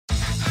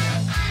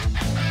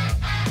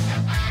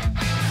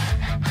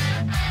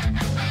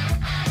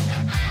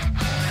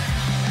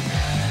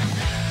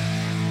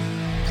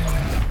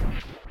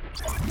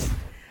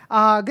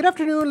Good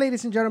afternoon,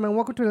 ladies and gentlemen.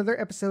 Welcome to another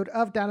episode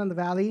of Down in the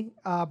Valley,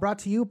 brought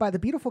to you by the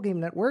Beautiful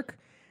Game Network,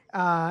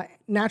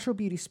 Natural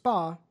Beauty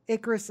Spa,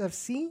 Icarus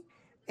FC,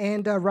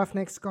 and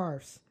Roughneck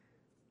Scarves.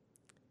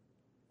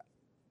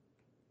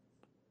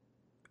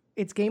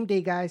 It's game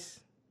day, guys.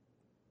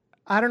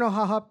 I don't know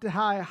how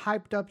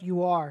hyped up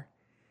you are,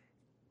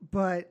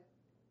 but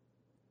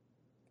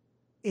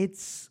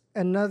it's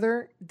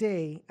another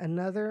day,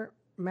 another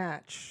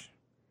match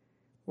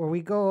where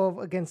we go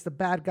against the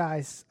bad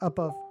guys up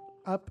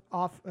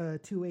off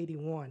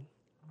 281.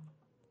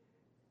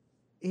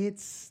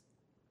 It's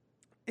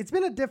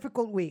been a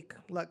difficult week.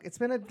 Look, it's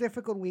been a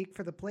difficult week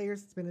for the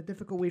players. It's been a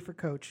difficult week for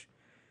coach.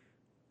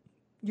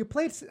 You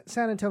played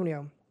San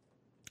Antonio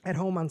at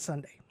home on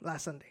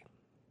last Sunday.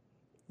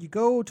 You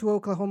go to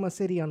Oklahoma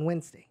City on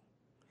Wednesday.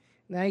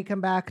 Now you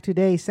come back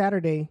today,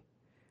 Saturday,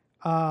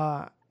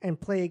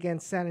 and play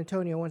against San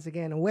Antonio once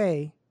again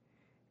away.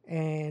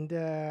 And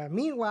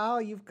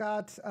meanwhile, you've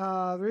got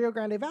the Rio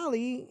Grande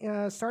Valley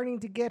starting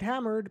to get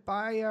hammered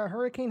by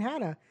Hurricane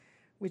Hannah,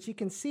 which you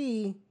can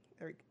see.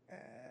 There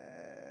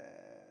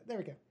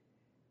we go.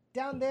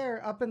 Down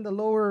there, up in the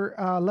lower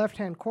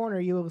left-hand corner,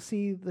 you will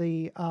see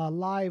the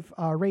live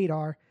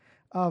radar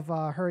of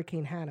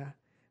Hurricane Hannah.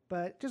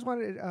 But just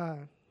wanted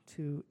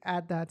to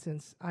add that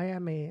since I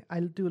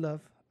do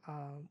love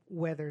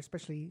weather,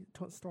 especially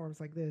storms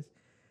like this.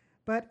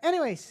 But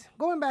anyways,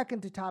 going back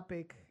into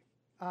topic.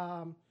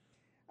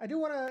 I do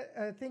want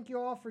to thank you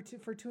all for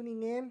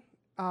tuning in.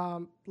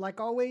 Like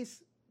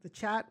always, the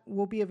chat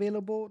will be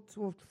available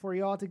for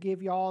y'all to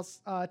give y'all's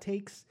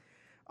takes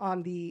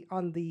on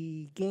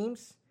the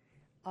games.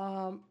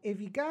 If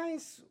you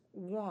guys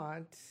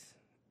want,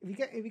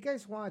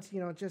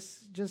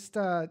 just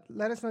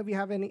let us know if you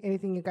have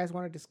anything you guys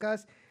want to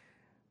discuss.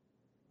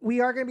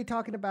 We are going to be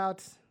talking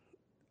about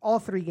all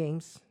three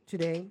games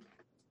today.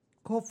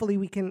 Hopefully,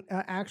 we can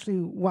actually,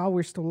 while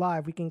we're still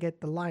live, we can get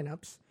the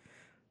lineups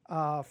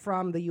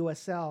from the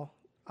USL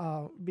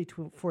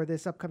for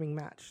this upcoming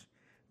match.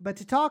 But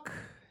to talk,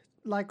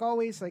 like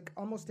always, like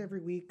almost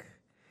every week,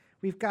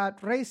 we've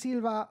got Ray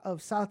Silva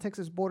of South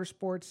Texas Border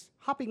Sports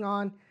hopping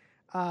on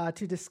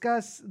to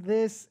discuss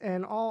this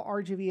and all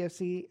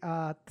RGVFC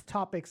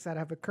topics that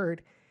have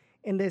occurred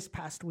in this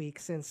past week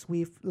since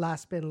we've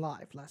last been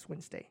live last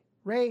Wednesday.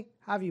 Ray,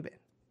 how have you been?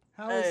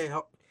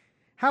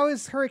 How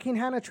is Hurricane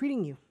Hannah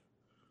treating you?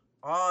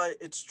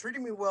 It's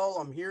treating me well.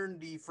 I'm here in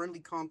the friendly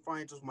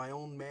confines of my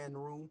own man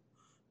room,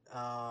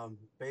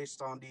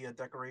 based on the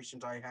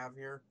decorations I have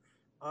here.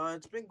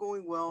 It's been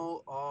going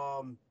well.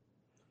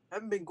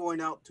 Haven't been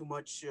going out too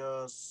much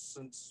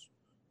since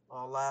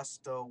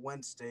last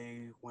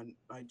Wednesday when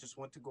I just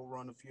went to go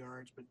run a few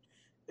errands, but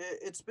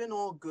it's been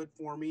all good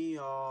for me.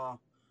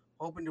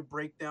 Hoping to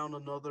break down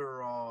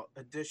another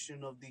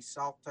edition of the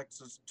South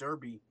Texas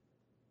Derby.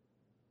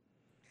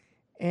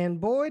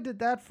 And boy, did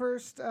that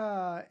first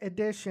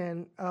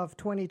edition of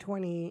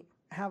 2020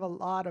 have a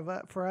lot of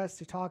for us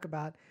to talk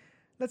about.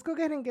 Let's go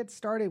ahead and get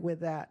started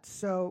with that.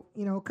 So,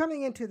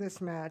 coming into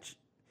this match,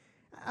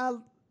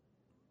 the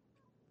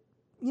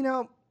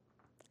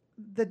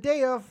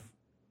day of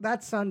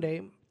that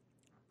Sunday,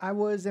 I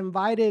was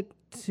invited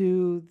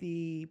to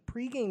the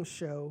pregame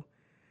show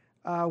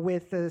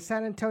with the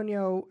San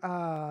Antonio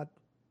Soccer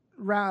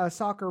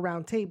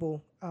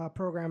Roundtable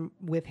program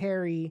with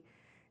Harry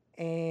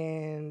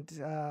and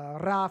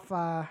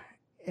Rafa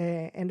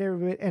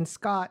and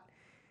Scott,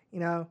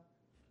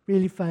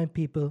 really fine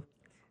people.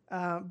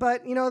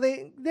 But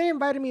they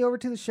invited me over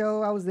to the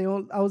show. I was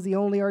the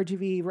only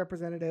RGV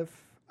representative,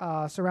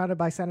 surrounded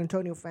by San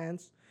Antonio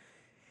fans.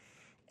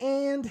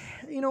 And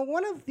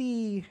one of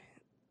the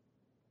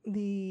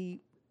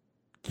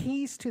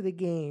keys to the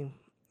game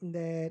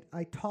that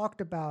I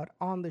talked about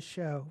on the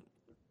show,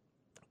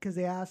 because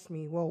they asked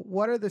me, well,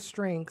 what are the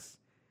strengths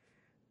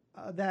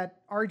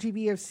that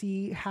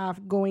RGVFC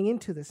have going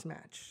into this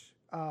match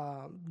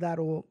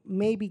that'll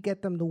maybe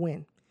get them the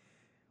win?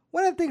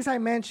 One of the things I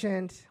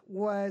mentioned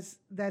was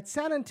that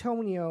San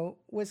Antonio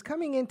was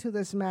coming into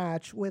this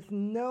match with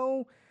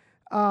no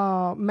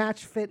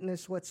match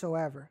fitness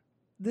whatsoever.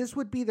 This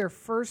would be their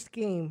first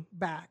game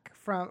back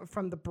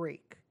from the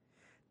break.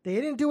 They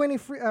didn't do any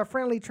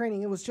friendly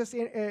training. It was just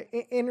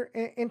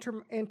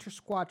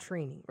inter-squad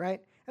training,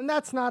 right? And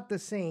that's not the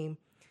same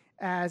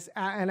as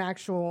an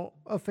actual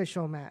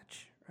official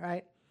match,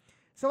 right?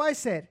 So I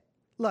said,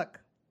 look,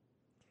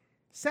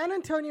 San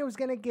Antonio is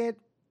going to get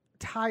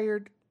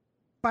tired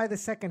by the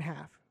second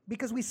half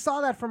because we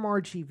saw that from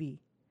RGV.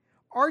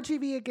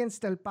 RGV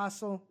against El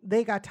Paso,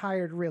 they got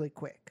tired really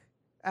quick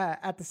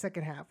at the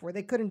second half where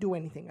they couldn't do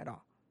anything at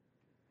all.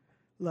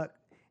 Look,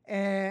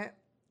 and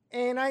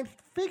I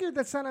figured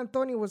that San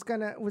Antonio was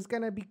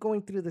gonna be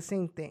going through the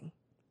same thing.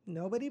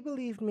 Nobody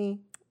believed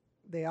me.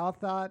 They all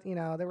thought, they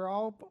were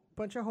all a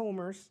bunch of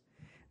homers.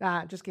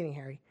 Nah, just kidding,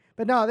 Harry.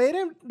 But no, they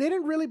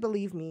didn't really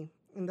believe me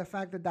in the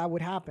fact that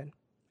would happen.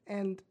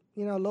 And,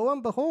 lo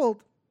and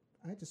behold,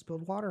 I just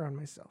spilled water on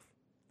myself.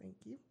 Thank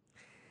you.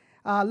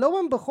 Lo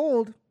and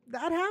behold,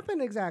 that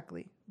happened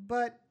exactly.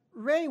 But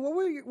Ray, what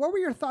were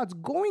your thoughts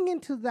going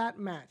into that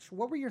match?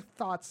 What were your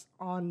thoughts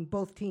on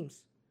both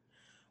teams?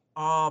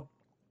 Uh,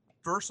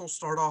 First, I'll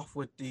start off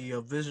with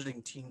the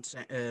visiting team,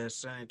 San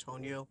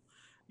Antonio.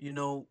 You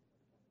know,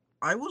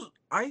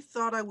 I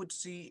thought I would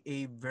see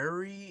a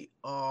very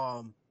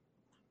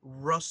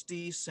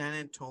rusty San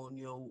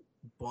Antonio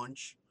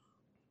bunch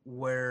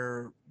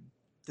where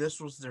this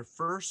was their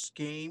first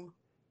game.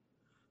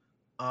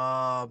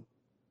 Uh,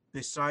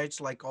 Besides,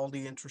 like all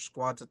the inter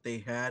squads that they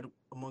had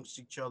amongst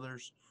each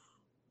others,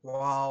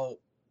 while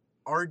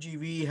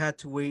RGV had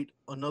to wait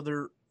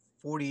another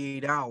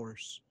 48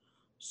 hours.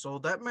 So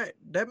that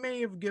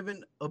may have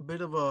given a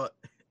bit of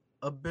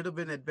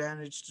an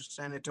advantage to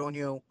San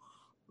Antonio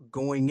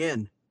going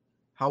in.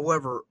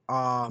 However,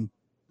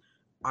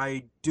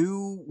 I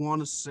do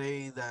want to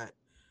say that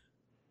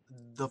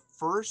the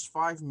first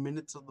 5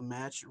 minutes of the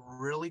match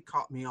really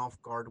caught me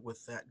off guard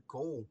with that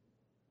goal.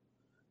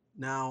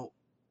 Now,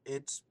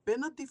 it's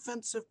been a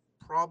defensive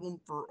problem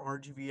for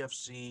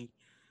RGVFC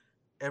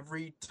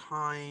every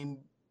time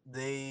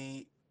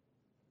they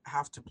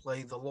have to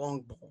play the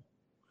long ball,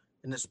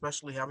 and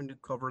especially having to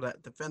cover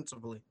that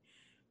defensively.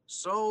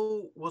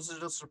 So, was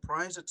it a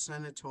surprise that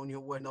San Antonio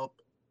went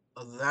up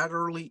that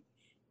early?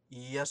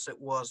 Yes, it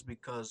was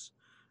because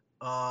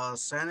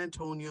San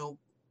Antonio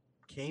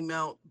came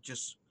out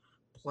just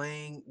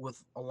playing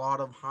with a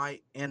lot of high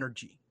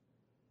energy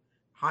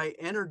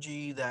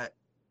that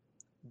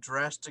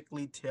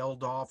drastically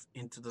tailed off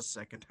into the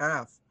second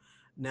half.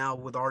 Now,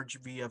 with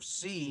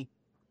RGVFC,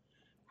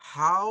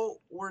 how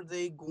were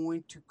they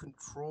going to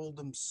control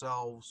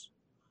themselves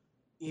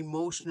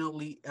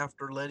emotionally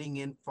after letting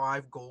in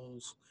 5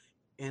 goals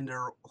in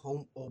their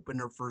home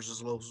opener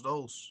versus Los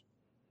Dos?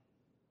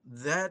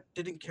 That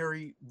didn't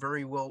carry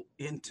very well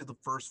into the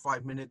first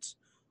 5 minutes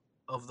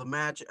of the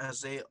match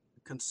as they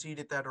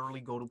conceded that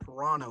early goal to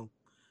Pirano.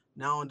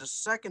 Now, in the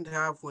second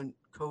half, when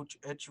Coach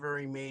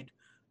Echeverry made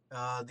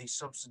the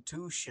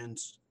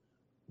substitutions,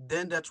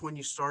 then that's when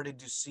you started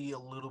to see a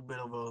little bit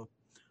of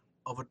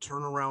a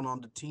turnaround on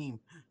the team.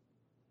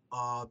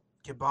 Uh,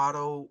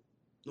 Kibato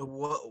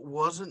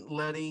wasn't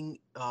letting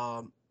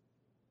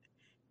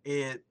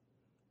it.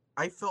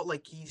 I felt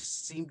like he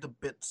seemed a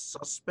bit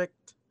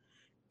suspect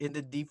in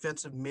the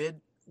defensive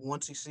mid.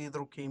 Once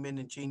Isidro came in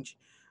and changed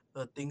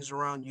things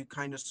around, you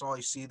kind of saw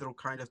Isidro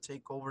kind of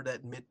take over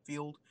that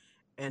midfield,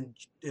 and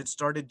it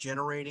started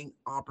generating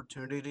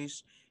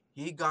opportunities.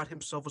 He got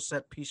himself a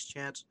set piece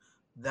chance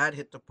that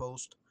hit the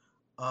post.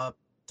 Uh,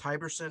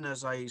 Tiberson,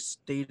 as I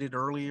stated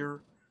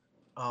earlier,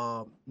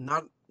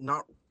 not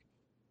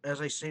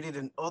as I stated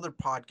in other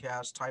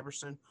podcasts,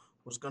 Tiberson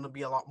was going to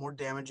be a lot more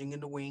damaging in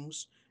the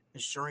wings,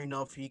 and sure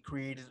enough, he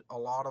created a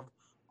lot of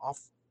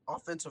off,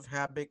 offensive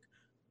havoc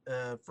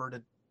for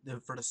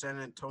the San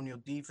Antonio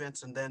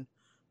defense. And then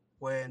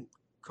when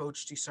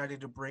coach decided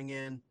to bring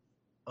in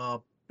uh,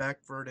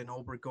 Beckford and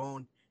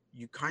Obregon,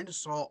 you kind of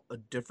saw a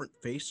different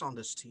face on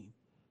this team.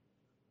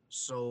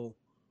 So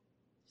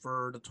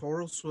for the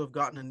Toros to have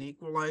gotten an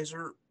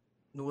equalizer,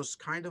 it was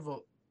kind of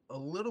a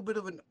little bit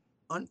of an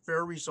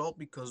unfair result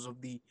because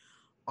of the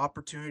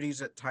opportunities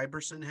that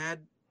Tiberson had.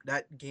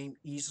 That game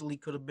easily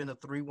could have been a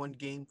 3-1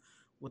 game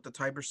with the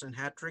Tiberson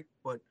hat trick,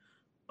 but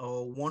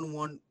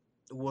 1-1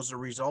 was a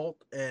result.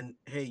 And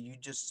hey, you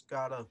just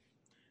gotta,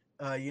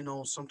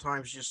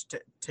 sometimes just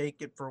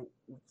take it for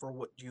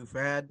what you've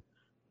had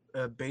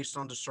based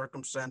on the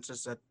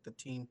circumstances that the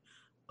team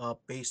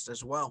faced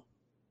as well.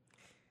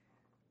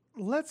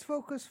 Let's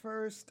focus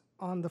first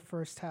on the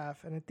first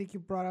half, and I think you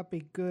brought up a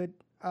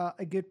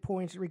good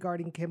point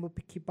regarding Kemba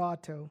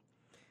Kibato.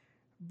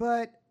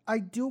 But I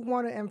do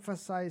want to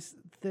emphasize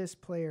this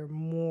player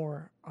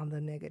more on the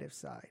negative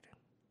side.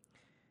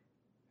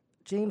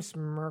 James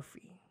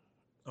Murphy,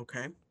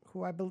 Okay.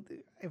 who I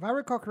believe, if I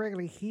recall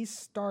correctly, he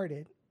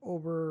started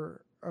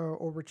over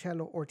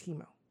Cello or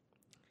Timo.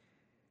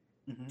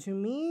 Mm-hmm. To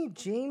me,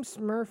 James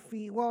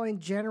Murphy. Well, in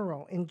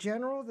general,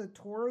 the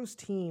Toros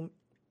team,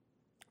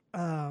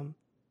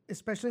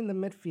 especially in the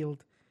midfield,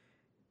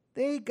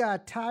 they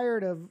got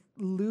tired of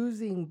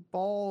losing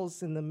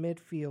balls in the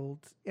midfield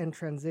and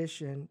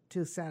transition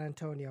to San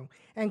Antonio.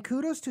 And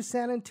kudos to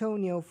San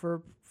Antonio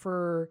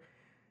for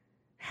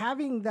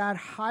having that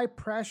high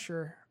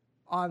pressure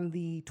on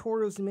the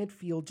Toros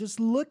midfield, just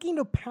looking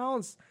to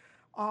pounce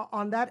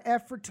on that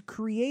effort to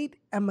create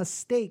a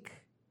mistake,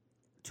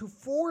 to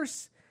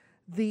force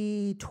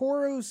the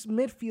Toros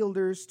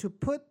midfielders to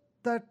put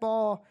that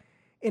ball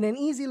in an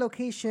easy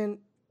location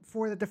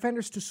for the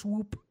defenders to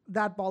swoop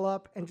that ball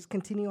up and just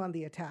continue on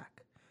the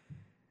attack.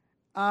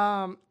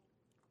 I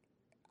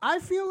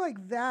feel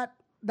like that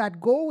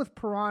goal with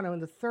Pirano in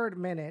the 3rd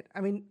minute,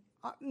 I mean,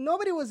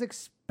 nobody was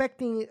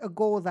expecting a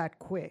goal that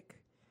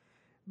quick.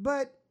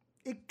 But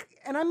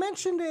and I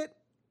mentioned it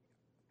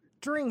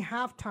during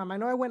halftime. I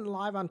know I went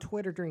live on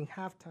Twitter during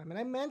halftime, and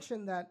I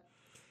mentioned that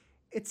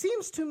it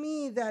seems to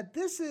me that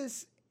this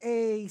is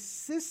a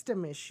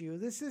system issue.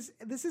 This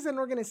is an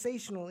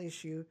organizational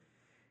issue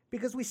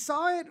because we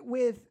saw it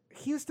with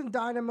Houston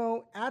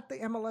Dynamo at the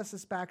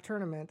MLS's back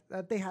tournament,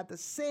 that they had the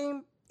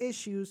same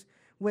issues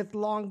with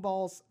long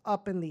balls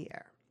up in the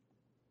air.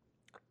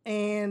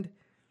 And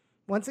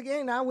once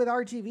again, now with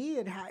RGV,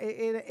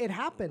 it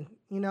happened.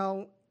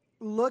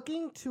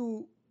 Looking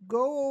to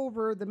go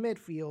over the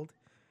midfield.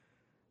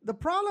 The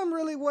problem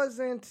really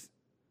wasn't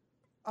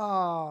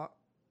the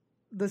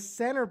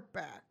center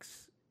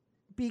backs,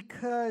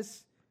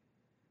 because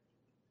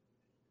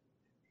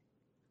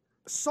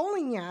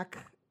Solignac,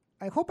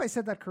 I hope I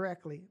said that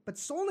correctly, but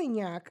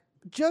Solignac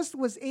just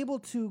was able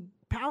to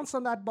pounce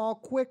on that ball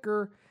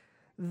quicker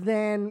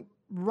than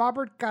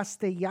Robert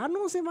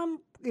Castellanos,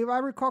 if I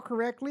recall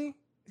correctly.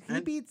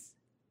 He beats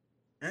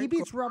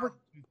Robert.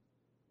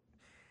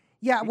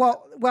 Yeah,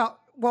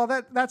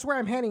 that's where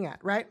I'm heading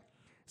at, right?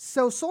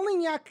 So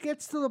Solignac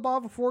gets to the ball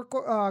before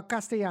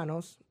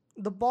Castellanos.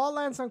 The ball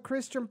lands on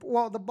Christian.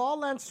 Well, the ball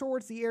lands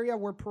towards the area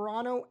where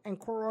Perano and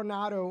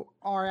Coronado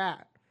are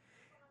at.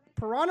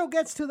 Perano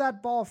gets to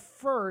that ball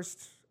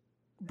first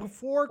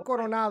before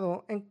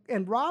Coronado,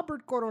 and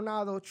Robert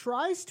Coronado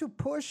tries to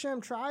push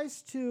him,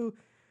 tries to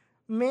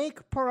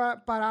make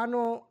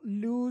Perano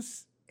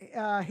lose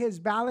his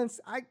balance.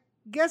 I'm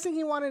guessing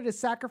he wanted to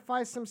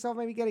sacrifice himself,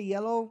 maybe get a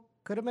yellow,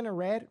 could have been a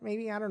red,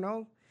 maybe, I don't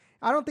know.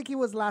 I don't think he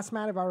was last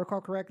man, if I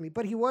recall correctly,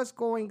 but he was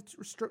going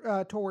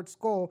towards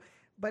goal,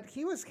 but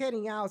he was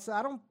heading out, so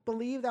I don't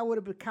believe that would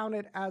have been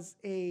counted as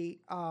a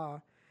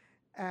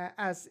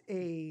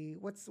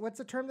what's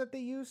the term that they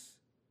use?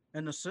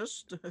 An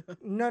assist?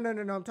 No.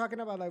 I'm talking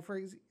about, like, for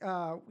you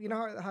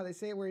know how they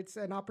say it, where it's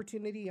an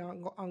opportunity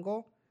on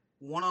goal.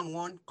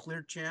 1-on-1,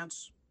 clear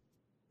chance.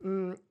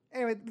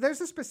 Anyway, there's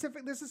a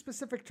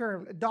specific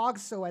term,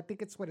 DOGSO, I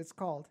think it's what it's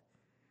called.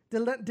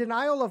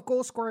 Denial of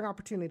goal scoring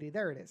opportunity.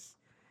 There it is.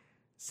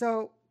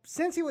 So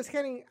since he was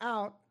heading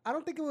out, I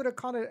don't think it would have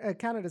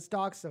counted as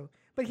DOGSO,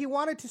 but he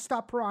wanted to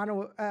stop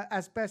Perano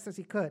as best as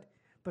he could.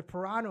 But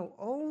Perano,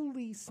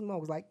 holy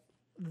smokes, like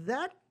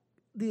that,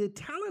 the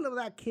talent of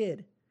that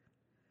kid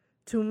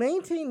to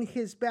maintain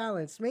his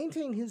balance,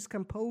 maintain his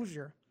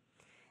composure,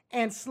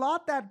 and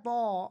slot that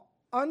ball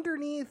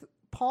underneath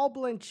Paul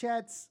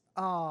Blanchet's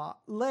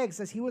legs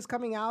as he was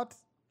coming out.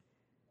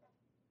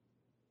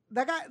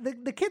 That guy,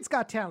 the kid's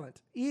got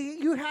talent.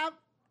 You have,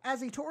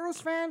 as a Toros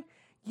fan,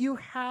 you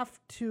have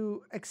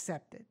to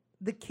accept it.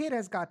 The kid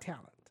has got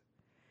talent.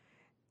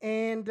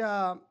 And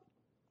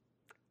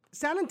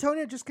San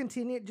Antonio just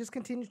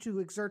continued to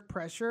exert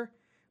pressure,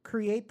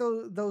 create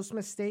those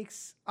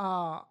mistakes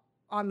on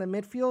the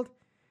midfield.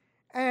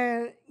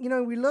 And,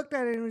 we looked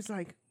at it and it was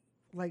like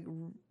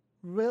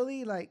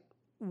really, like,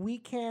 we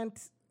can't,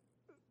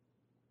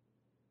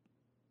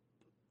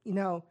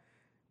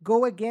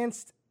 go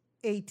against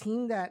a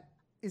team that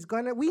is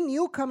we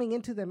knew coming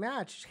into the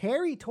match.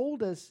 Harry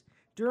told us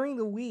during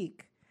the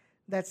week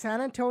that San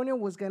Antonio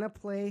was going to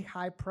play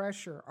high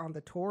pressure on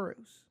the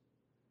Toros.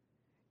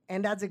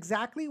 And that's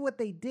exactly what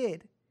they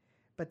did.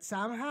 But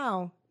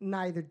somehow,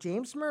 neither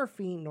James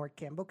Murphy nor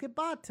Kembo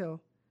Kibato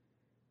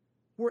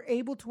were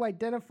able to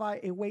identify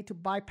a way to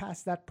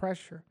bypass that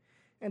pressure.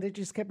 And they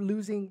just kept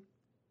losing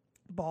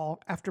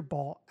ball after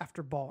ball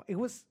after ball. It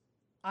was,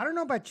 I don't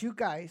know about you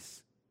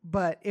guys,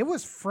 but it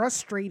was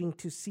frustrating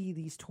to see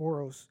these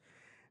Toros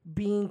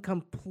being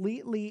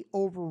completely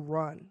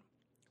overrun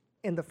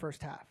in the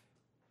first half.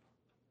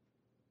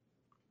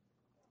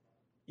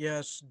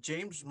 Yes,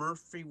 James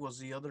Murphy was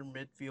the other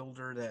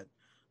midfielder that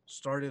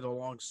started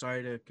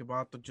alongside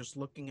Kibato. Just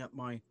looking at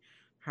my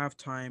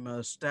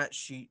halftime stat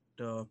sheet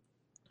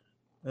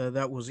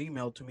that was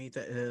emailed to me.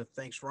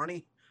 Thanks,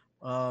 Ronnie.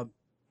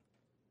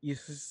 You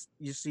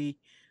see,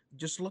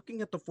 just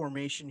looking at the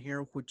formation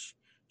here, which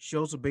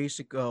shows a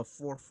basic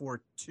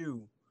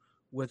 4-4-2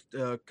 with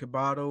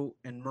Kibato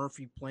and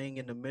Murphy playing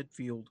in the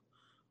midfield.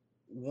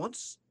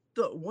 Once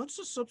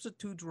the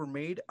substitutes were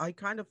made, I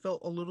kind of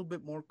felt a little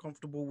bit more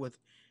comfortable with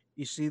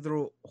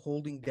Isidro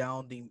holding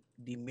down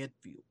the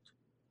midfield,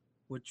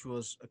 which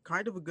was a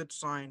kind of a good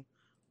sign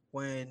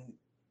when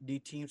the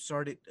team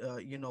started,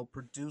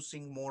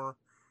 producing more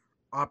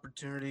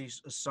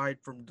opportunities aside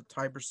from the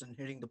Tiberson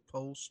hitting the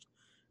post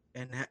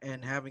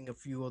and having a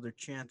few other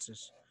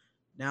chances.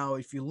 Now,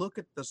 if you look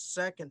at the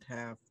second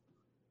half,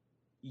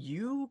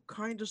 you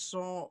kind of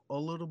saw a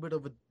little bit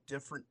of a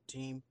different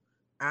team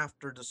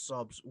after the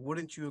subs.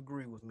 Wouldn't you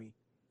agree with me?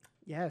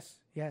 Yes.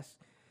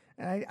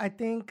 I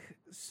think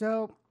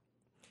so.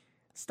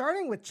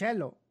 Starting with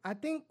Chelo, I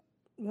think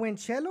when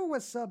Chelo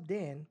was subbed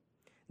in,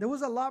 there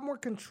was a lot more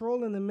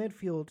control in the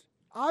midfield.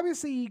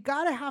 Obviously, you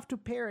have to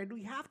pair it.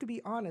 We have to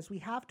be honest. We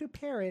have to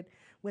pair it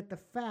with the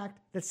fact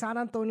that San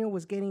Antonio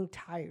was getting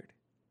tired.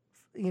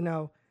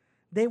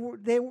 They were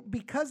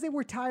because they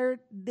were tired,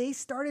 they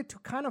started to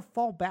kind of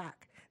fall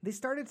back. They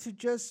started to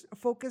just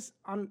focus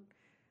on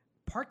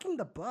parking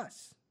the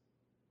bus,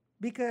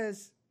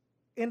 because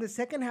in the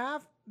second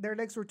half, their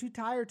legs were too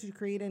tired to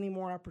create any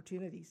more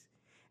opportunities.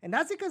 And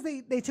that's because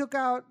they took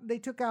out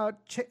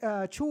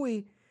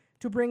Chuy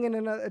to bring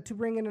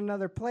in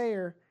another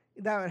player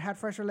that had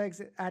fresher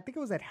legs. I think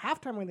it was at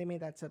halftime when they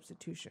made that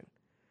substitution.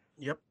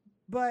 Yep.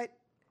 But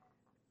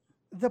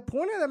the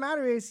point of the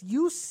matter is,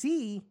 you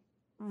see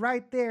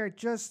right there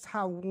just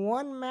how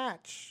one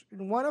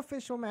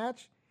official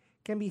match,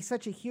 can be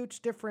such a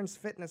huge difference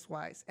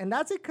fitness-wise. And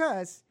that's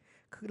because,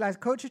 like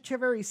Coach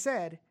Echeverry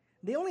said,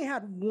 they only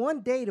had one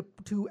day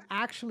to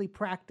actually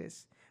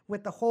practice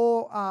with the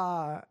whole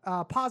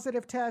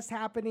positive test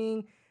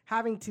happening,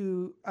 having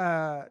to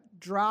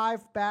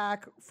drive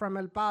back from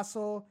El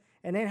Paso,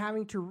 and then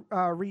having to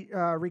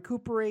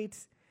recuperate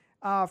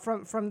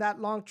from that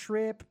long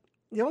trip.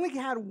 They only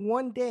had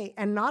one day,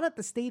 and not at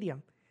the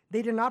stadium.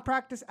 They did not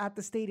practice at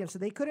the stadium, so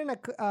they couldn't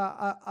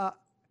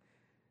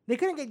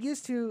get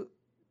used to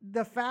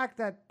the fact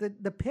that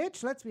the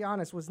pitch, let's be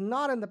honest, was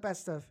not in the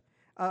best of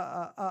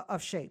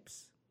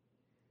shapes.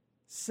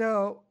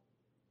 So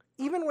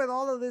even with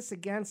all of this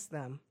against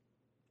them,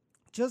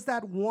 just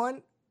that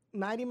one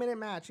 90-minute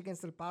match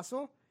against El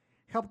Paso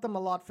helped them a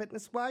lot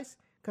fitness-wise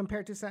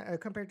compared to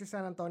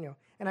San Antonio.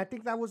 And I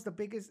think that was the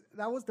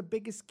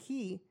biggest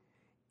key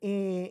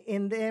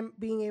in them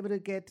being able to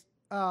get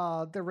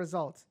the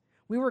results.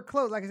 We were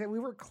close. Like I said, we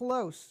were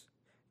close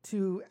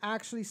to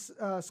actually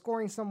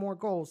scoring some more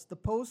goals. The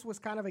post was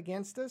kind of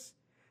against us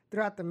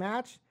throughout the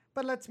match,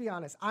 but let's be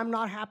honest. I was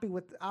not happy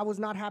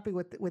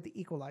with the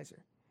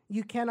equalizer.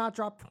 You cannot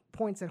drop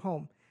points at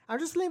home. I'm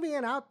just leaving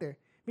it out there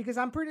because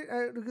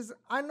because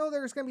I know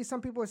there's going to be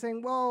some people who are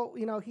saying, well,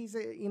 he's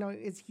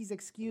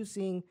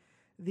excusing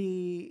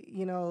the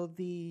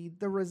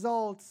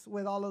results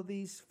with all of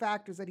these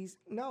factors that he's.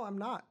 No, I'm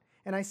not.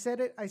 And I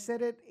said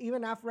it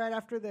even right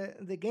after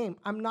the game.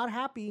 I'm not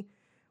happy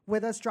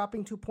with us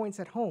dropping 2 points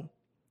at home.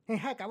 And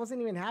heck, I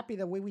wasn't even happy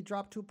the way we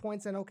dropped 2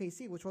 points in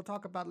OKC, which we'll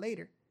talk about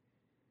later.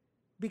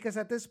 Because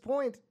at this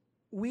point,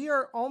 we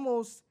are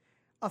almost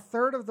a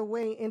third of the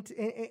way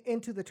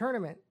into the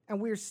tournament,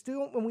 and we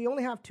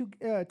only have 2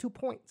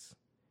 points.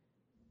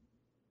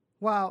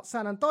 While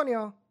San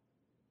Antonio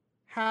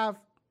have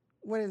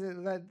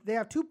they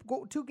have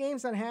two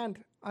games on hand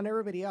on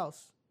everybody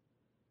else,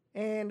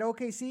 and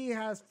OKC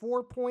has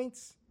 4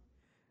 points.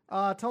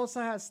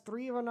 Tulsa has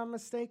 3, if I'm not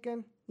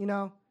mistaken.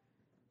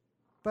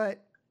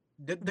 But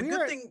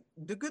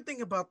the good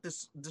thing about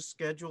this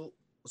schedule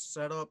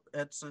setup,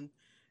 Edson,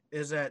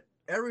 is that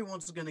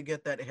everyone's going to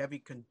get that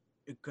heavy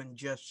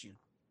congestion.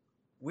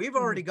 We've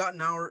already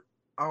gotten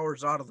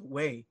ours out of the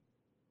way,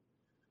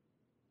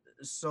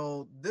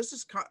 so this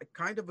is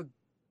kind of a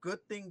good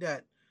thing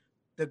that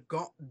the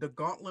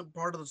gauntlet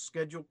part of the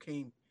schedule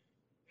came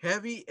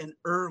heavy and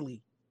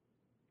early.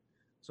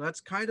 So that's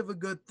kind of a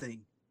good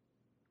thing.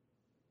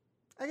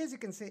 I guess you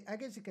can say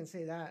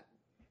that,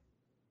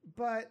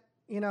 but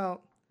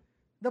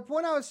the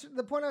point I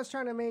was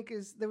trying to make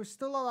is there was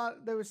still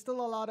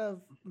a lot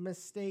of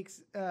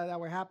mistakes that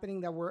were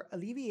happening that were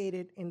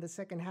alleviated in the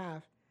second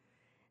half.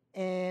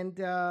 And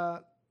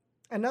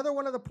another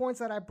one of the points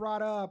that I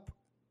brought up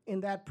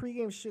in that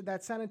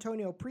that San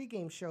Antonio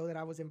pregame show that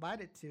I was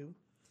invited to,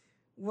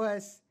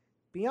 was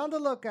be on the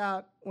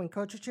lookout when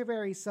Coach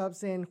Echeverry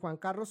subs in Juan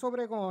Carlos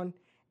Obregon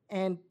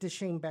and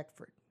Deshane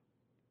Beckford.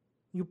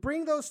 You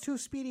bring those two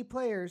speedy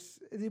players,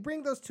 you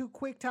bring those two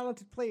quick,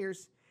 talented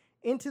players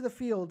into the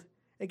field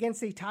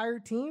against a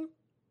tired team,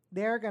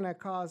 they're going to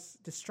cause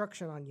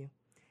destruction on you.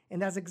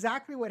 And that's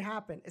exactly what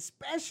happened,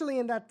 especially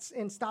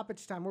in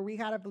stoppage time, where we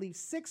had, I believe,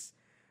 6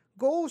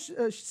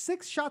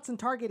 shots on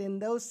target in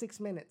those 6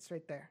 minutes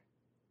right there.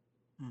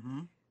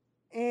 Mm-hmm.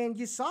 And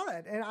you saw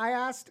that. And I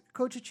asked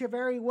Coach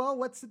Echeverry, well,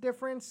 what's the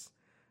difference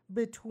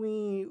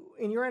in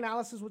your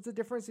analysis, what's the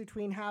difference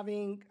between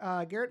having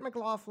Garrett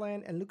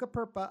McLaughlin and Luca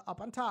Perpa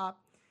up on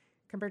top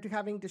compared to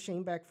having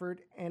Deshane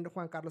Beckford and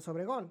Juan Carlos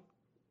Obregon?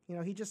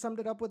 He just summed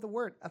it up with the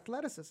word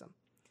athleticism.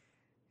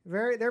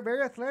 They're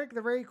very athletic,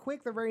 they're very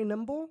quick, they're very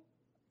nimble,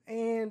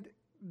 and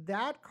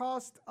that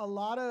caused a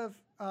lot of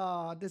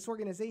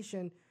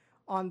disorganization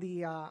on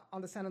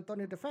the San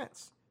Antonio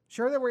defense.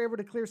 Sure, they were able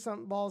to clear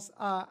some balls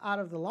out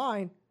of the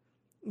line,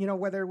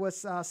 whether it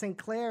was St.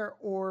 Clair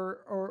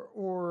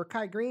or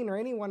Kai Green or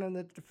anyone in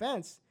the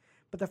defense.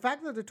 But the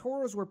fact that the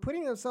Toros were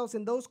putting themselves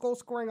in those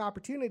goal-scoring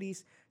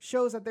opportunities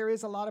shows that there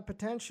is a lot of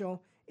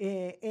potential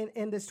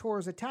in this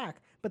Toros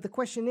attack. But the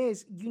question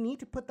is, you need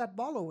to put that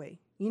ball away.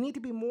 You need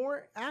to be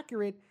more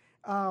accurate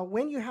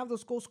when you have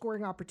those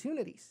goal-scoring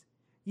opportunities.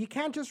 You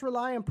can't just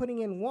rely on putting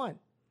in one,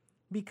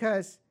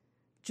 because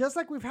just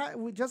like we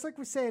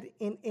said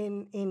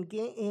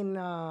in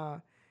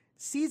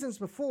seasons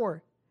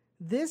before,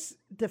 this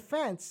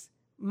defense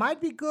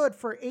might be good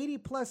for 80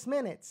 plus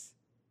minutes,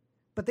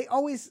 but they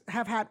always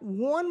have had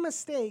one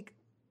mistake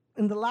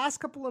in the last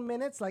couple of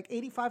minutes, like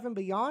 85 and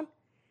beyond,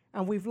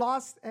 and we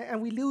lose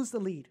the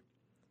lead.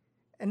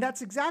 And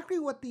that's exactly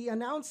what the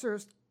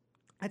announcers,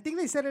 I think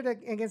they said it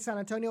against San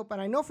Antonio,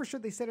 but I know for sure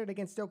they said it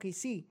against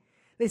OKC.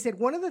 They said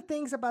one of the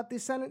things about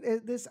this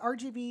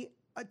RGV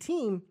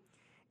team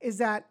is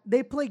that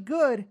they play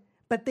good,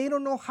 but they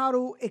don't know how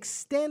to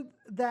extend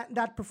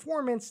that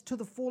performance to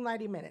the full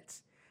 90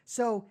 minutes.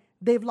 So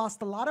they've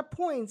lost a lot of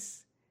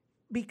points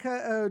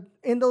because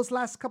in those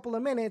last couple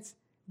of minutes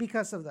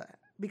because of that.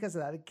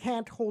 They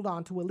can't hold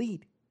on to a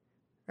lead,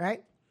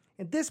 right?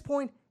 At this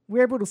point,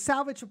 we're able to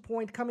salvage a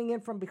point coming in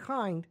from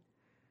behind,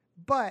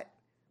 but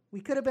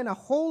We could have been a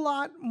whole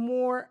lot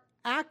more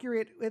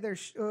accurate with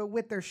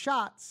their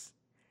shots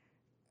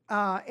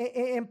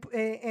and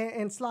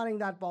slotting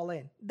that ball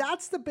in.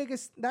 That's the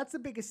biggest. That's the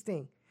biggest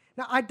thing.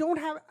 Now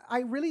I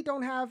really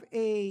don't have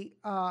a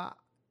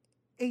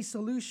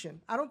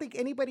solution. I don't think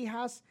anybody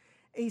has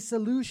a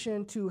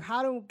solution to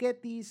how to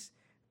get these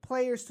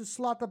players to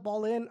slot the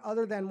ball in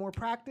other than more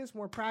practice,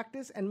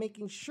 and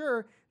making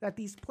sure that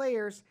these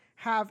players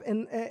have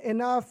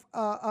enough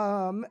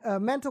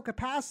mental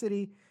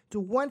capacity to,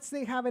 once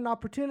they have an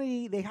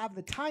opportunity, they have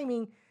the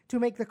timing to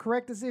make the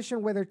correct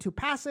decision, whether to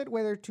pass it,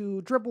 whether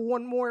to dribble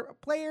one more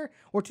player,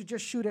 or to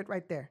just shoot it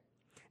right there.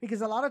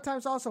 Because a lot of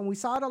times also, and we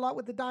saw it a lot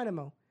with the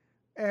Dynamo,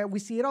 we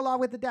see it a lot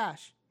with the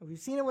Dash, we've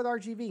seen it with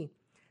RGV.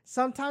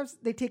 Sometimes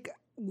they take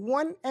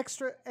one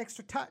extra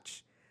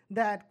touch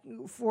that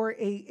for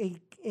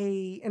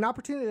an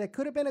opportunity that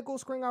could have been a goal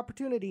scoring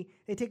opportunity,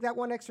 they take that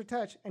one extra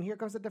touch, and here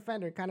comes the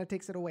defender, kind of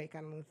takes it away,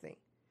 kind of thing.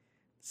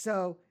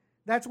 So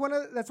that's one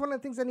of the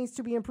things that needs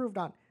to be improved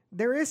on.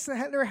 There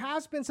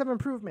has been some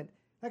improvement.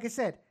 Like I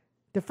said,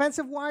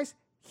 defensive wise,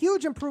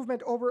 huge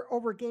improvement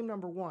over game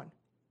number 1.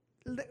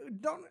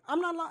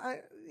 I'm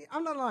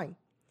not lying.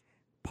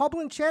 Paul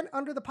Blanchet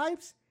under the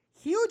pipes,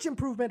 huge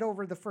improvement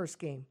over the first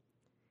game.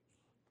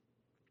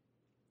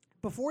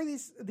 Before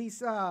these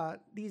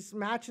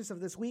matches of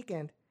this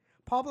weekend,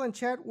 Paul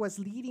Blanchet was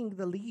leading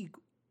the league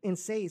in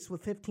saves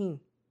with 15.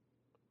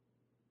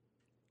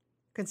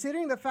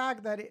 Considering the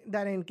fact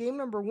that in game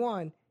number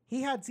 1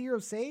 he had 0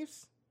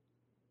 saves,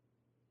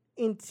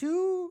 in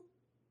El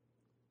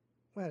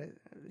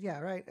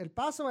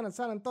Paso and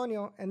San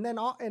Antonio, and then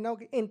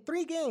in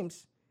 3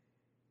 games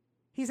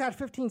he's had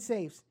 15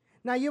 saves.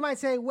 Now you might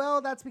say, well,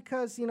 that's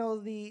because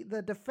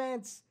the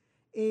defense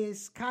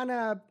is kind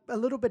of a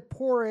little bit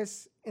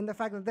porous in the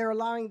fact that they're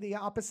allowing the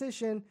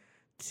opposition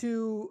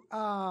to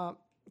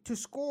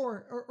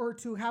score or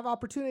to have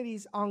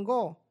opportunities on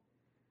goal.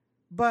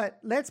 But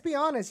let's be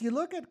honest. You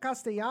look at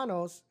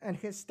Castellanos and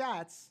his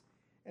stats,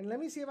 and let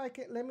me see.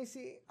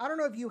 I don't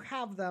know if you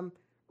have them,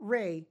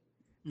 Ray,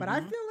 but I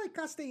feel like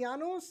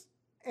Castellanos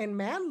and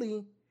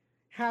Manley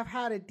have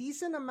had a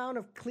decent amount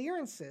of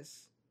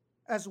clearances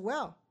as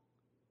well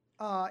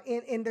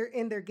in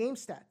their game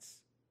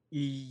stats.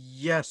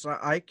 Yes,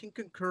 I can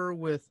concur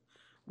with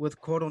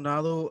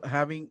Coronado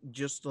having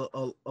just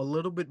a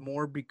little bit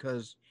more,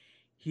 because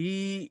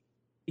he's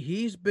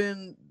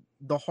been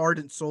the heart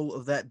and soul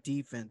of that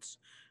defense.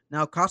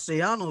 Now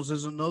Castellanos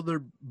is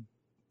another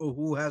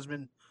who has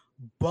been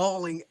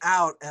balling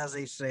out, as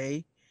they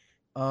say.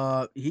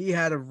 He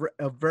had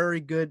a very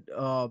good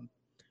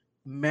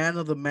man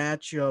of the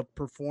match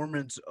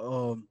performance,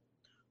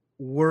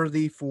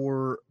 worthy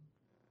for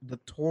the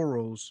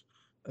Toros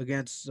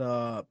against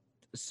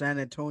San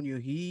Antonio.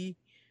 He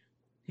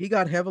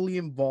got heavily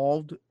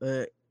involved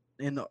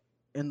in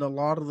a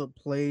lot of the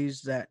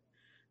plays that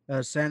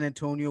San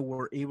Antonio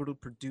were able to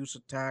produce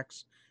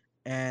attacks,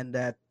 and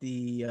that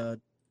the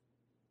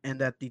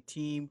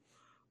team,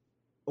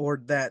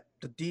 or that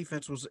the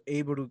defense was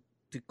able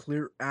to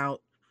clear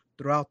out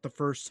throughout the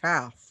first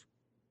half.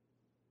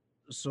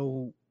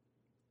 So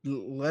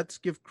let's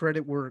give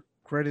credit where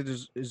credit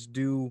is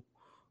due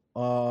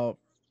for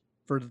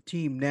the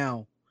team.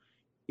 Now,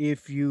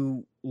 if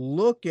you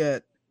look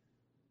at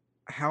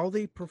how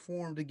they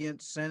performed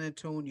against San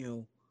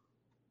Antonio,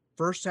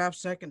 first half,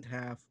 second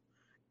half,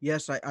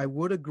 yes, I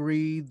would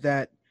agree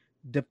that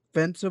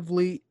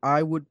defensively,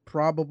 I would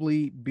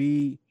probably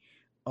be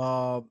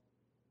uh,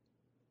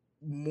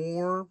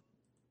 more.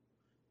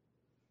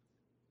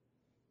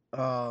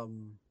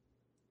 Um,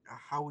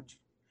 how would you?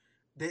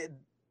 They,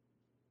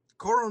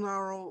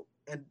 Coronado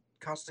and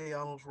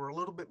Castellanos were a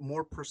little bit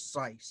more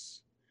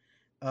precise.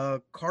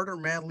 Carter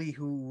Manley,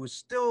 who was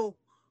still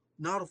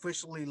not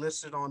officially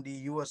listed on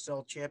the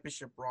USL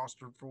Championship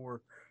roster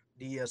for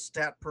the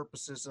stat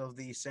purposes of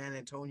the San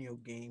Antonio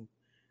game,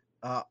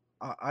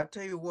 I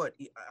tell you what,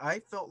 I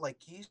felt like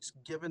he's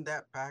given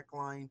that back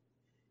line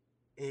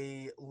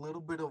a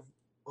little bit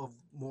of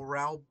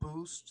morale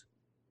boost,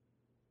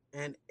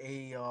 and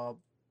a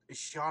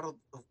shot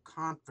of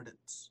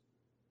confidence,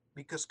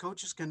 because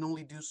coaches can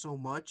only do so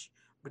much.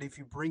 But if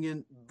you bring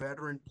in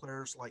veteran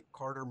players like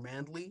Carter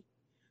Manley,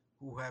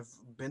 who have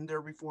been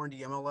there before in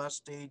the MLS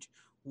stage,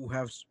 who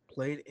have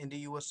played in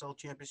the USL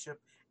Championship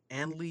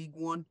and League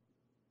One,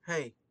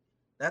 hey,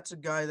 that's a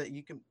guy that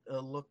you can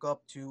look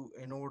up to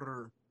in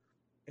order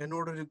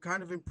to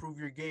kind of improve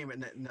your game,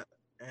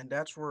 and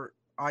that's where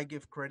I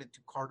give credit to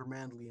Carter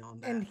Manley on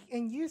that.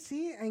 And you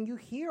see and you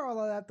hear all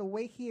of that, the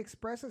way he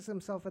expresses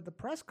himself at the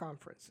press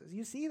conferences.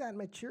 You see that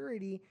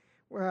maturity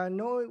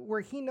where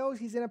he knows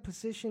he's in a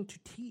position to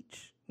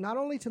teach, not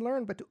only to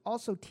learn but to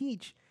also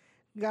teach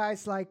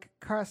guys like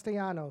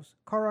Castellanos,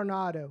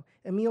 Coronado,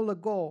 Emil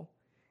Legol,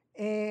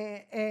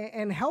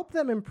 and help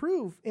them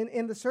improve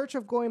in the search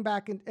of going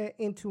back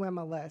into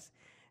MLS.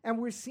 And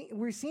we're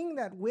seeing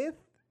that with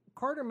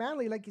Carter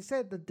Manley. Like you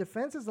said, the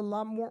defense is a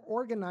lot more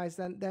organized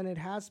than it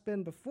has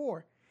been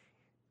before.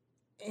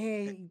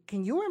 And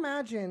can you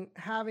imagine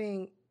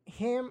having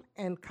him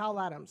and Kyle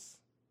Adams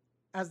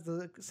as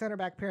the center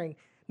back pairing.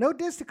 No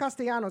diss to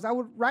Castellanos. I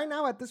would right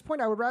now at this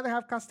point I would rather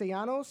have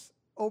Castellanos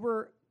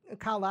over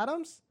Kyle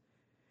Adams.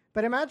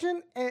 But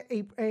imagine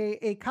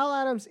a Kyle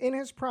Adams in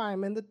his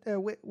prime in the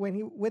when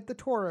he with the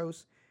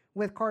Toros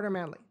with Carter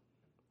Manley.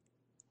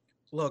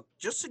 Look,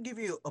 just to give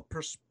you a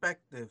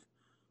perspective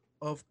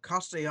of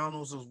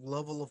Castellanos'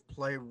 level of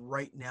play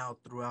right now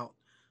throughout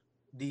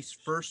these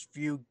first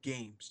few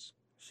games.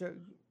 Sure,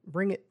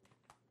 bring it.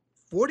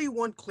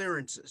 41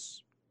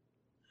 clearances,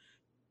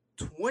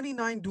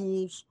 29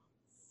 duels,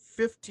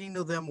 15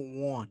 of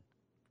them won.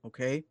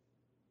 Okay?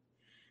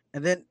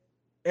 And then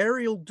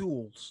aerial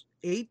duels,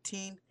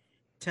 18,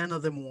 10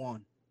 of them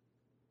won.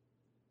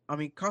 I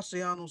mean,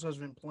 Castellanos has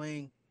been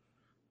playing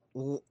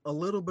a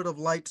little bit of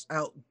lights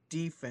out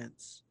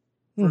defense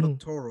for the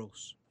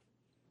Toros.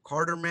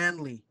 Carter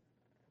Manley,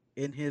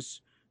 in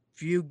his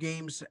few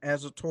games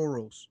as a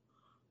Toros,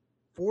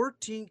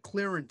 14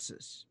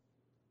 clearances,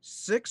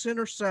 6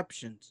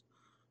 interceptions,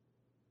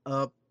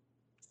 5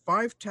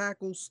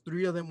 tackles,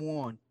 3 of them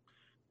won,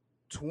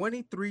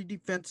 23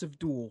 defensive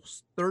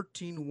duels,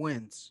 13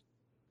 wins,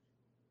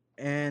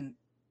 and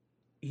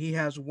he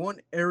has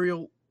 1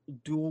 aerial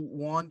duel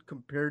won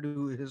compared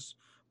to his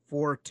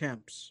 4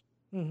 attempts.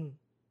 Mm-hmm.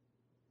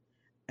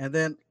 And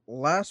then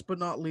last but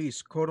not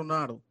least,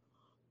 Coronado.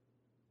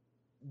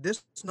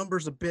 This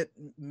number's a bit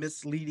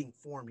misleading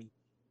for me.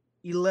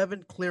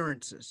 11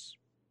 clearances,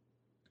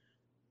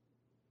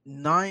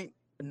 9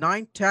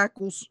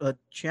 tackles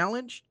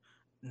challenged,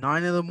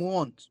 9 of them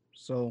won.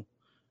 So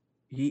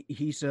he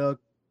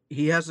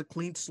has a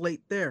clean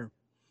slate there.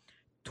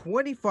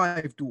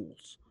 25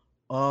 duels,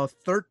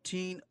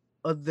 13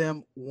 of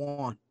them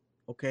won.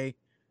 Okay.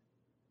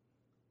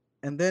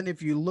 And then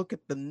if you look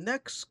at the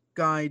next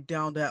guy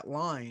down that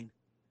line,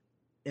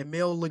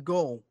 Emile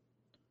Legault,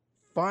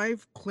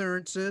 5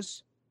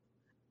 clearances,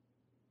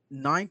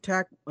 9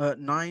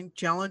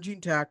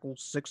 challenging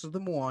tackles, 6 of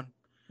them won,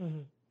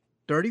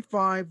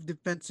 35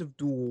 defensive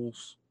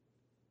duels.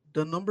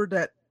 The number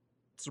that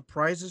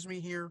surprises me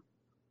here,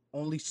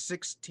 only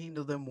 16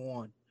 of them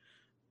won.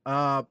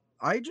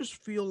 I just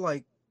feel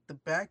like the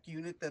back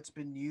unit that's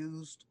been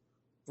used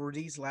for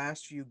these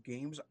last few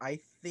games, I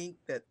think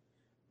that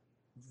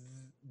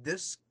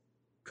this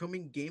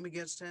coming game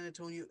against San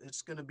Antonio,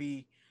 it's going to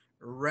be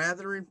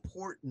rather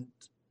important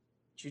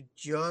to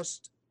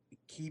just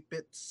keep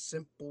it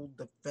simple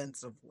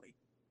defensively.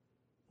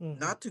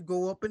 Not to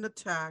go up and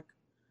attack,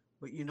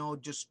 but,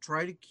 just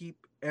try to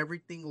keep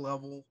everything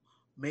level,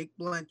 make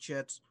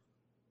Blanchet's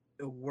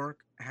work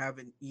have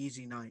an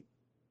easy night.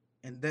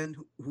 And then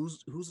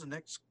who's the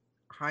next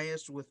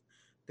highest with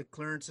the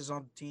clearances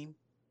on the team?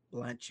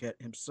 Blanchet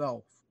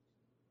himself.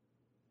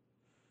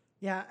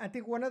 Yeah, I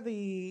think one of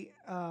the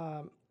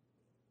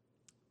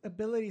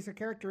abilities or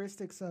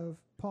characteristics of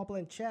Paul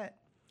Blanchet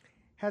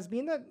has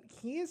been that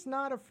he is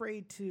not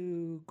afraid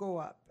to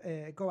go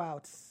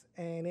outs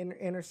and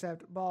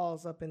intercept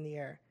balls up in the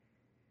air.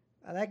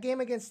 That game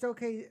against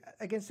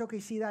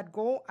OKC, that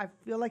goal, I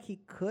feel like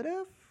he could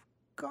have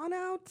gone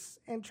out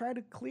and tried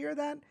to clear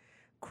that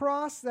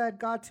cross that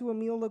got to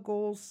Emile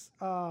Legault's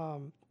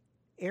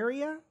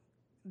area.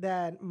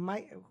 That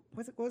might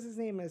what was his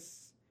name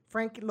is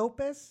Frank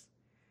Lopez.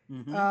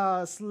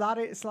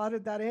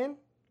 Slotted that in.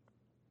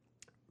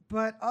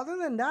 But other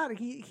than that,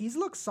 he's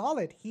looked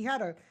solid. He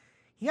had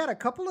a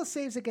couple of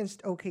saves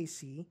against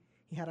OKC.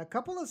 He had a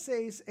couple of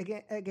saves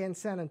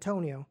against San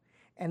Antonio.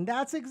 And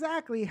that's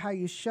exactly how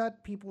you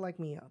shut people like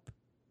me up.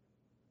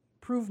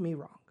 Prove me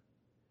wrong.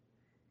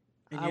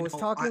 I was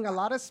talking a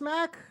lot of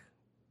smack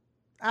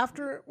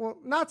after, well,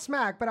 not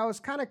smack, but I was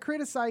kind of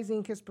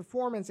criticizing his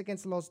performance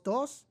against Los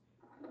Dos.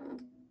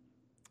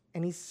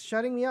 And he's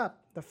shutting me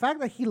up. The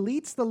fact that he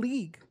leads the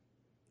league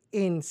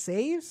in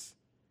saves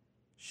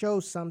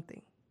shows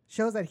something.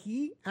 Shows that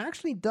he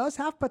actually does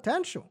have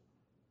potential.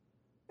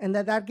 And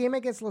that game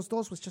against Los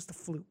Dos was just a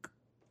fluke.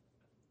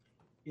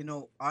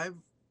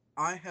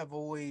 I have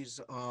always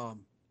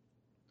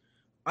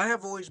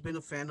been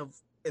a fan of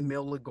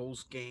Emile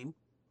Legault's game,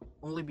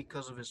 only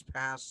because of his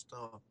past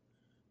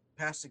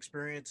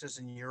experiences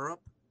in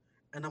Europe,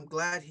 and I'm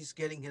glad he's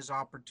getting his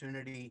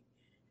opportunity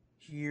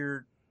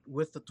here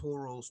with the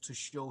Toros to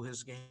show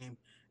his game,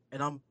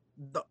 and I'm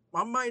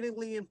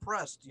mightily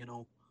impressed.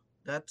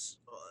 That's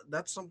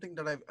something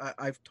that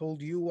I've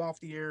told you off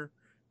the air,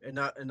 and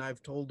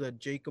I've told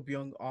Jacob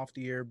Young off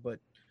the air, but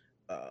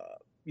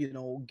give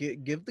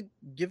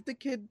the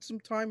kid some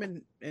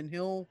time and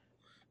he'll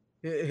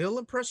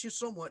impress you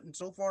somewhat. And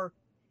so far,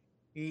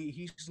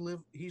 he's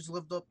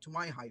lived up to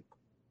my hype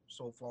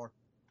so far.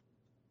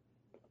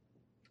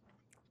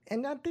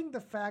 And I think the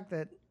fact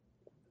that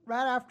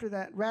right after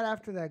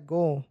that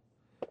goal,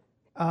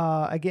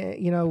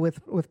 again,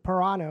 with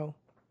Parano,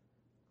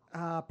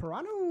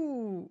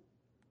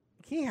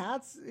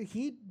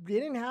 he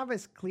didn't have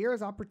as clear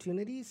as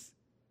opportunities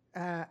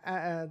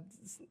other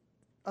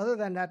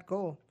than that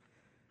goal.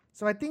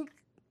 So I think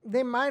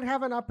they might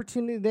have an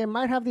opportunity. They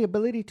might have the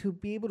ability to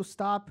be able to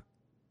stop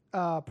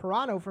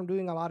Parano from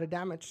doing a lot of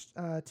damage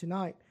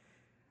tonight.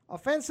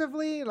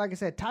 Offensively, like I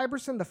said,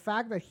 Tyberson, the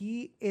fact that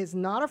he is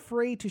not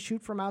afraid to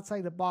shoot from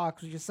outside the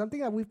box, which is something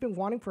that we've been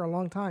wanting for a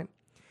long time.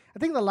 I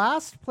think the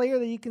last player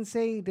that you can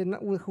say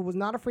who was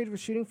not afraid of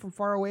shooting from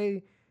far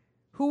away,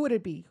 who would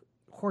it be?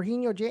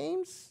 Jorginho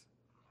James?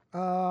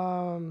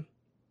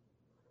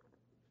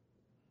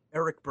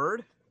 Eric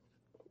Bird?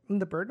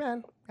 The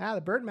Birdman.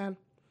 The Birdman.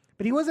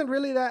 But he wasn't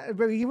really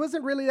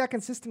that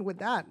consistent with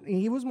that.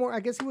 He was more,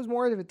 I guess he was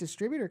more of a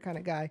distributor kind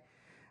of guy.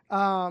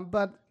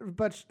 But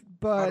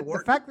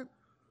the fact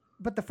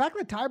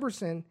that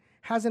Tyberson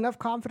has enough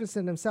confidence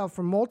in himself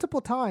for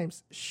multiple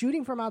times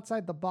shooting from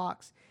outside the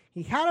box.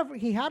 He had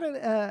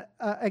a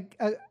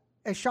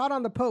shot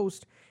on the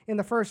post in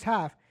the first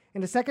half.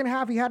 In the second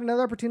half, he had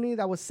another opportunity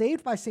that was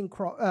saved by St.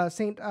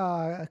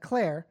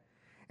 Clair.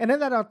 And then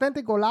that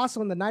authentic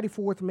golazo in the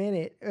 94th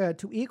minute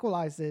to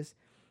equalize this.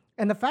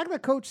 And the fact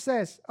that coach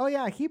says, oh,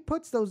 yeah, he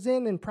puts those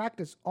in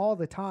practice all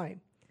the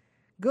time.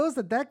 Goes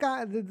that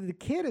guy, the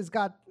kid has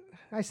got,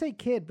 I say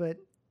kid, but,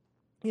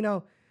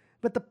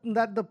 but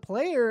the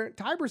player,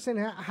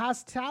 Tyberson,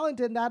 has talent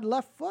in that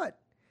left foot.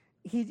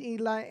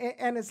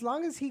 And as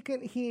long as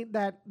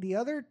that the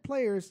other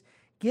players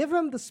give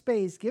him the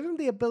space, give him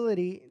the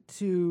ability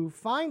to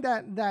find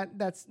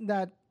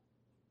that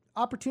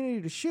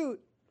opportunity to shoot,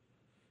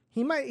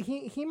 he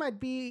might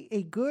be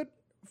a good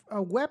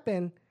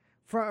weapon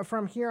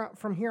from here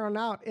on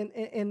out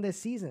in this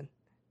season.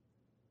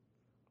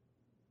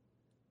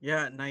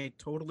 Yeah, and I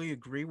totally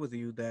agree with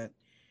you that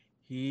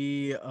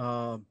he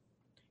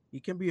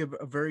can be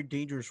a very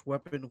dangerous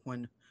weapon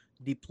when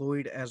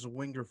deployed as a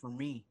winger for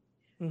me.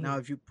 Mm-hmm. Now,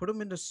 if you put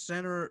him in the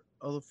center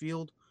of the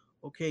field,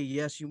 okay,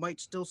 yes, you might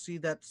still see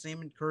that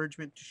same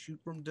encouragement to shoot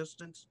from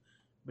distance,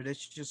 but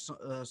it's just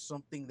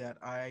something that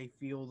I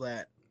feel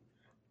that,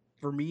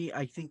 for me,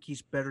 I think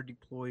he's better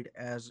deployed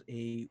as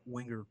a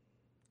winger.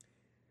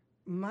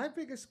 My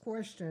biggest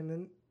question,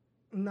 and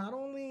not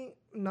only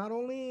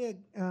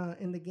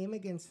in the game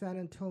against San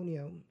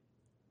Antonio,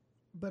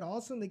 but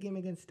also in the game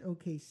against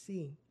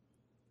OKC,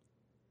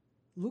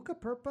 Luka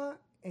Perpa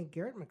and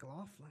Garrett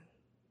McLaughlin.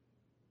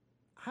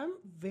 I'm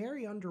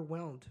very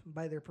underwhelmed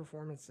by their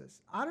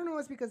performances. I don't know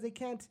if it's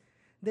because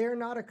they're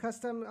not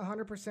accustomed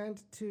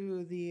 100%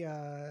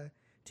 to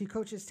to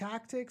coach's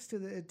tactics, to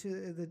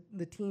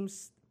the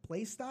team's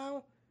play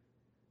style.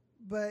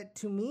 But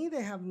to me,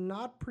 they have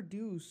not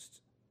produced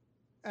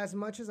as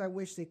much as I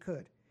wish they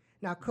could.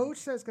 Now, coach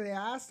says, because they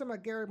asked him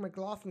about Garrett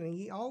McLaughlin, and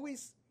he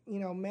always,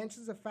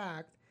 mentions the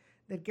fact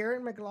that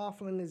Garrett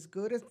McLaughlin is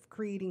good at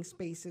creating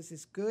spaces,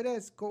 is good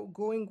at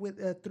going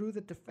with through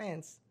the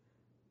defense.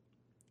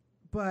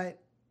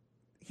 But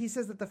he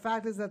says that the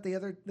fact is that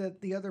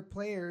the other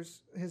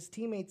players, his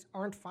teammates,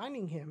 aren't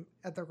finding him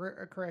at the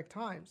correct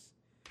times.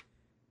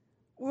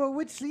 Well,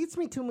 which leads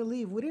me to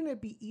believe, wouldn't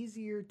it be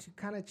easier to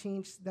kind of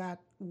change that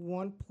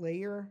one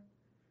player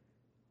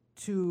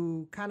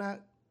to kind of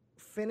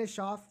finish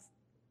off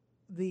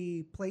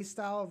the play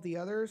style of the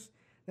others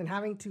than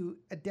having to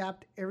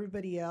adapt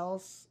everybody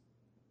else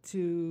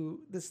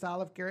to the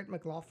style of Garrett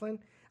McLaughlin?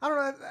 I don't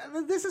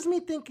know. This is me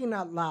thinking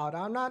out loud.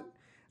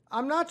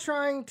 I'm not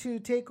trying to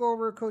take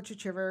over Coach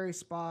Echeverry's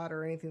spot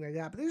or anything like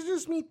that, but this is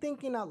just me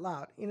thinking out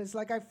loud. And it's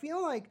like, I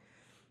feel like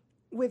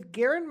with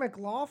Garrett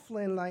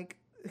McLaughlin, like,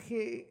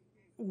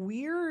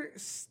 we're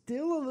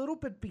still a little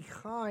bit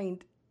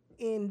behind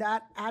in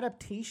that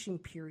adaptation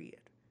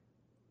period.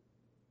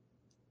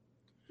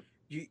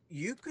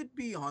 You could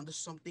be onto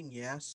something, yes.